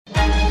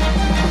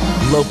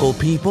Local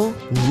people,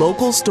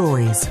 local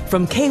stories.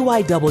 From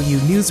KYW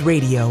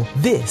Newsradio,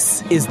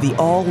 this is the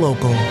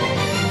All-Local.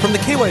 From the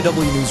KYW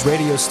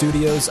Newsradio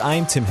studios,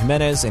 I'm Tim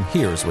Jimenez, and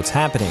here's what's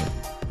happening.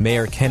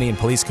 Mayor Kenney and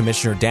Police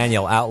Commissioner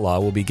Danielle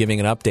Outlaw will be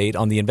giving an update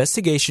on the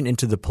investigation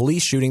into the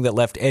police shooting that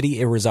left Eddie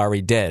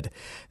Irizarry dead.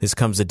 This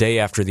comes a day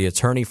after the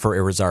attorney for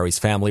Irizary's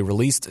family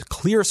released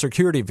clear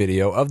security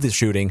video of the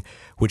shooting,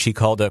 which he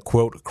called a,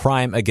 quote,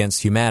 crime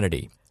against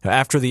humanity.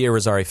 After the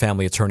Irizarry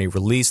family attorney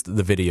released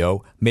the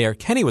video, Mayor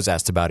Kenney was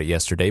asked about it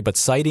yesterday, but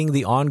citing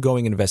the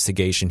ongoing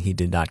investigation, he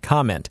did not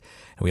comment.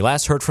 And we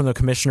last heard from the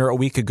commissioner a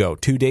week ago,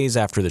 2 days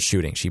after the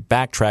shooting. She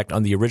backtracked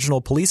on the original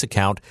police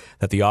account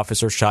that the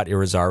officer shot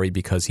Irizarry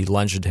because he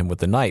lunged at him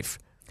with a knife.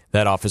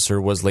 That officer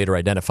was later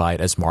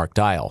identified as Mark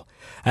Dial.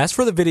 As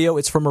for the video,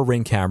 it's from a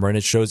Ring camera, and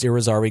it shows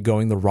Irizarry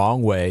going the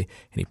wrong way,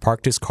 and he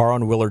parked his car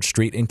on Willard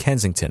Street in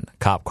Kensington. A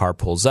cop car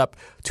pulls up.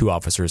 Two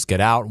officers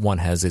get out. One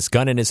has his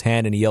gun in his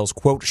hand, and he yells,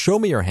 quote, show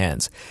me your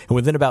hands. And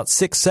within about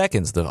 6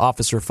 seconds, the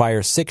officer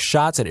fires 6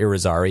 shots at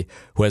Irizarry,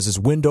 who has his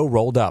window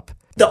rolled up.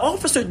 The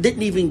officer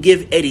didn't even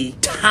give Eddie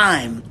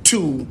time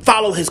to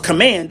follow his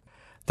command.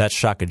 That's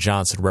Shaka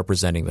Johnson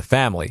representing the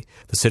family.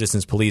 The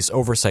Citizens Police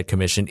Oversight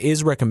Commission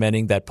is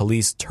recommending that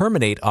police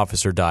terminate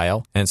Officer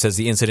Dial and says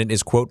the incident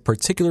is, quote,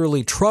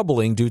 particularly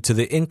troubling due to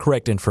the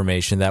incorrect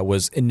information that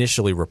was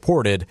initially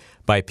reported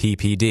by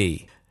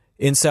PPD.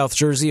 In South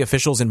Jersey,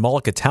 officials in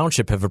Mullica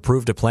Township have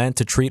approved a plan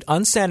to treat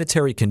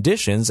unsanitary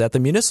conditions at the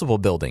municipal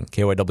building.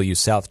 KYW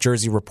South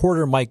Jersey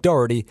reporter Mike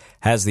Dougherty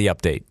has the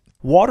update.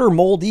 Water,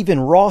 mold, even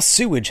raw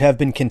sewage have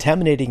been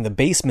contaminating the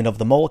basement of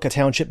the Mullica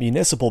Township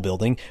Municipal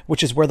Building,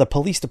 which is where the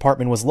police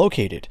department was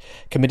located.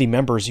 Committee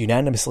members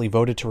unanimously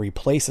voted to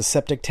replace a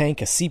septic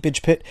tank, a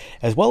seepage pit,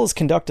 as well as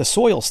conduct a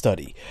soil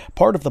study.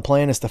 Part of the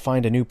plan is to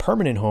find a new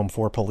permanent home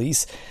for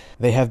police.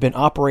 They have been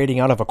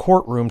operating out of a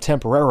courtroom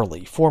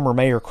temporarily. Former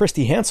Mayor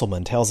Christy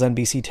Hanselman tells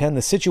NBC 10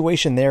 the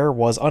situation there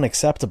was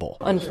unacceptable.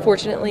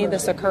 Unfortunately,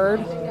 this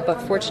occurred,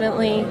 but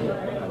fortunately,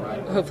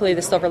 hopefully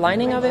the silver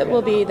lining of it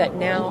will be that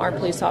now our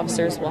police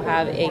officers will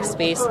have a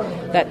space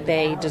that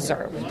they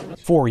deserve.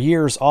 For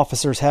years,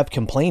 officers have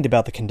complained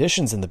about the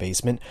conditions in the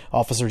basement.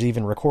 Officers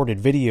even recorded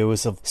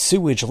videos of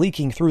sewage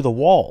leaking through the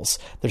walls.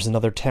 There's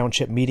another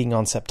township meeting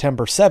on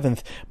September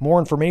 7th. More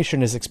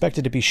information is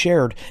expected to be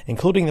shared,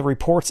 including the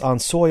reports on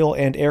soil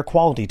and air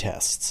quality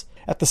tests.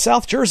 At the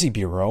South Jersey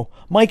Bureau,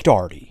 Mike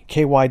Dougherty,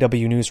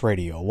 KYW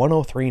Newsradio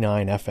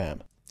 103.9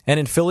 FM. And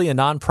in Philly, a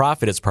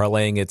nonprofit is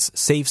parlaying its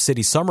Safe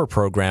City Summer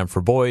program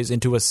for boys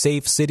into a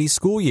Safe City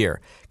school year.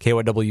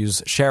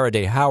 KYW's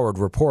Shara Howard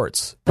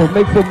reports. So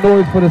make some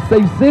noise for the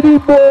Safe City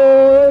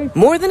boys!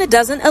 More than a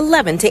dozen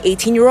 11 to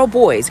 18-year-old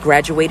boys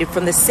graduated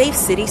from the Safe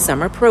City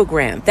Summer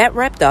program. That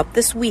wrapped up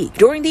this week.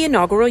 During the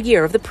inaugural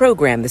year of the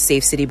program, the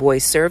Safe City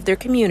boys served their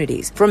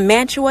communities from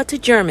Mantua to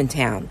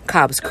Germantown,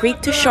 Cobbs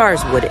Creek to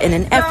Sharswood in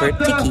an effort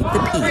to keep the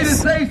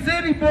peace.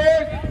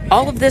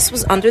 All of this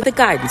was under the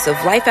guidance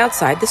of Life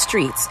Outside the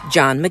Streets,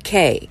 John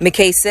McKay.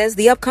 McKay says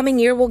the upcoming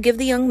year will give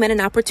the young men an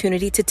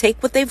opportunity to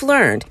take what they've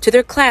learned to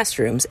their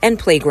classrooms and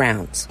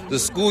playgrounds. The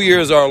school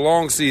years are a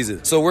long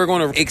season, so we're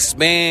going to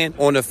expand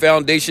on the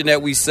foundation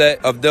that we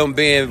set of them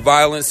being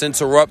violence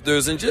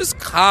interrupters and just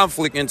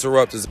conflict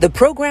interrupters. The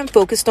program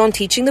focused on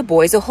teaching the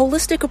boys a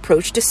holistic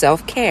approach to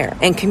self-care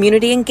and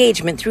community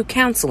engagement through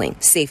counseling,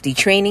 safety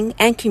training,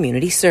 and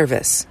community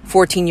service.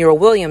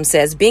 14-year-old William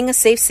says being a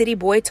Safe City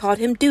boy taught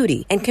him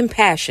duty and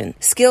compassion,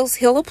 skills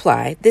he'll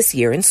apply this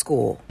year in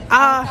school.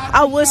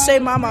 I would say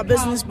mind my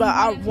business, but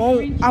I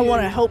won't. I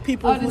want to help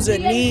people who's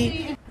in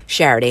need.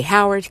 Shara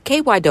Howard,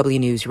 KYW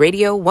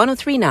Newsradio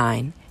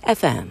 103.9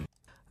 FM.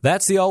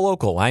 That's the All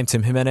Local. I'm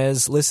Tim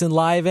Jimenez. Listen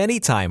live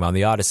anytime on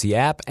the Odyssey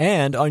app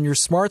and on your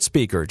smart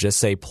speaker. Just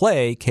say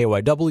play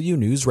KYW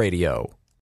News Radio.